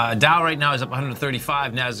 folks. Dow right now is up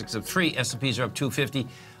 135. Nasdaq's up 3. S&Ps are up 250.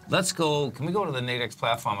 Let's go. Can we go to the Nadex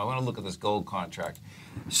platform? I want to look at this gold contract.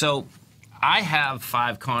 So I have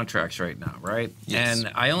 5 contracts right now, right? Yes.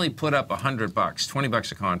 And I only put up $100,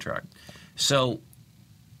 $20 a contract. So,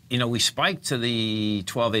 you know, we spiked to the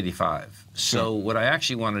 1285. So what I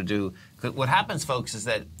actually want to do, what happens, folks, is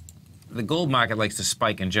that the gold market likes to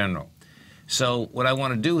spike in general. So what I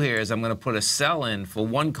want to do here is I'm going to put a sell in for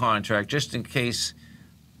one contract just in case,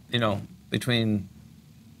 you know, between,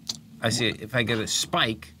 I see if I get a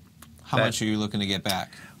spike. How much are you looking to get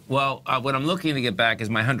back? Well, what I'm looking to get back is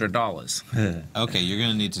my $100. Okay, you're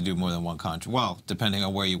going to need to do more than one contract. Well, depending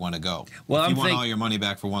on where you want to go. Well, if you want all your money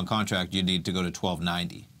back for one contract, you need to go to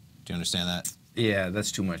 1290. Do you understand that? Yeah,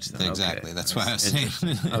 that's too much then. Exactly. Okay. That's why I was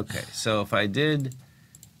saying. Okay, so if I did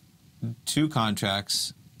 2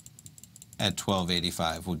 contracts at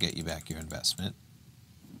 1285 will get you back your investment.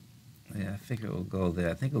 Yeah, I think it will go there.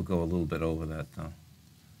 I think it'll go a little bit over that, though.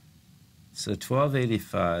 So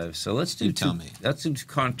 1285. So let's do let's do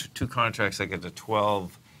two contracts that get to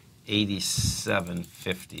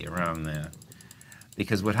 1287.50 around there.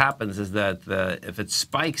 Because what happens is that if it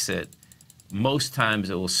spikes it, most times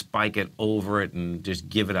it will spike it over it and just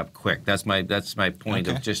give it up quick. That's my point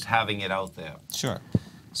of just having it out there. Sure.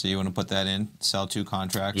 So you want to put that in, sell 2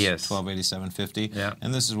 contracts, yes. 1287.50. Yeah.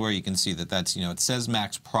 And this is where you can see that that's, it says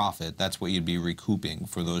max profit. That's what you'd be recouping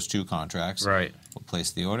for those 2 contracts. Right. We'll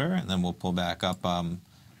place the order, and then we'll pull back up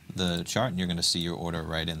the chart, and you're going to see your order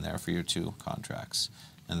right in there for your 2 contracts.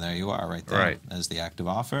 And there you are right there. Right. As the active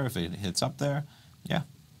offer. If it hits up there, yeah.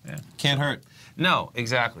 Can't hurt. No,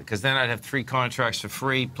 exactly, because then I'd have 3 contracts for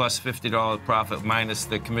free plus $50 profit minus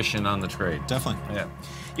the commission on the trade. Definitely. Yeah.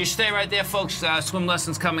 You stay right there, folks. Swim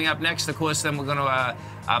lessons coming up next. Of course, then we're going to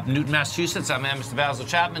Newton, Massachusetts. I'm Mr. Basil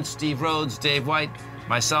Chapman, Steve Rhodes, Dave White,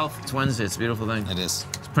 myself. It's Wednesday. It's a beautiful thing. It is.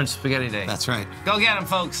 It's Prince Spaghetti Day. That's right. Go get him,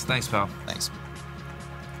 folks. Thanks, pal. Thanks.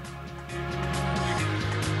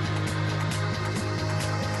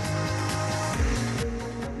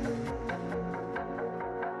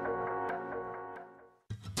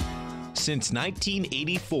 Since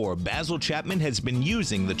 1984, Basil Chapman has been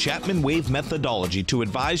using the Chapman Wave methodology to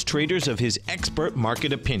advise traders of his expert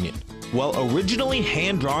market opinion. While originally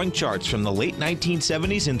hand-drawing charts from the late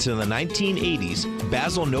 1970s into the 1980s,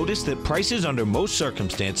 Basil noticed that prices under most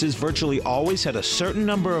circumstances virtually always had a certain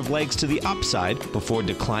number of legs to the upside before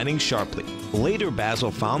declining sharply. Later,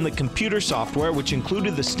 Basil found that computer software, which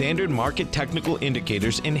included the standard market technical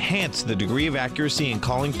indicators, enhanced the degree of accuracy in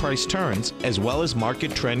calling price turns, as well as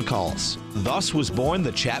market trend calls. Thus was born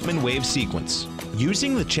the Chapman Wave sequence.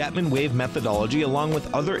 Using the Chapman Wave methodology along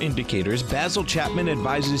with other indicators, Basil Chapman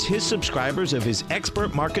advises his subscribers of his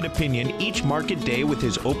expert market opinion each market day with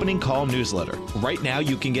his opening call newsletter. Right now,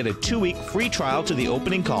 you can get a 2-week free trial to the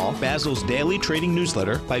opening call, Basil's daily trading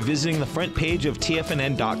newsletter, by visiting the front page of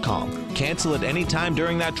TFNN.com. Cancel at any time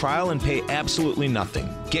during that trial and pay absolutely nothing.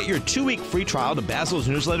 Get your 2-week free trial to Basil's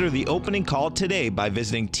newsletter, The Opening Call, today by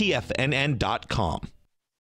visiting TFNN.com.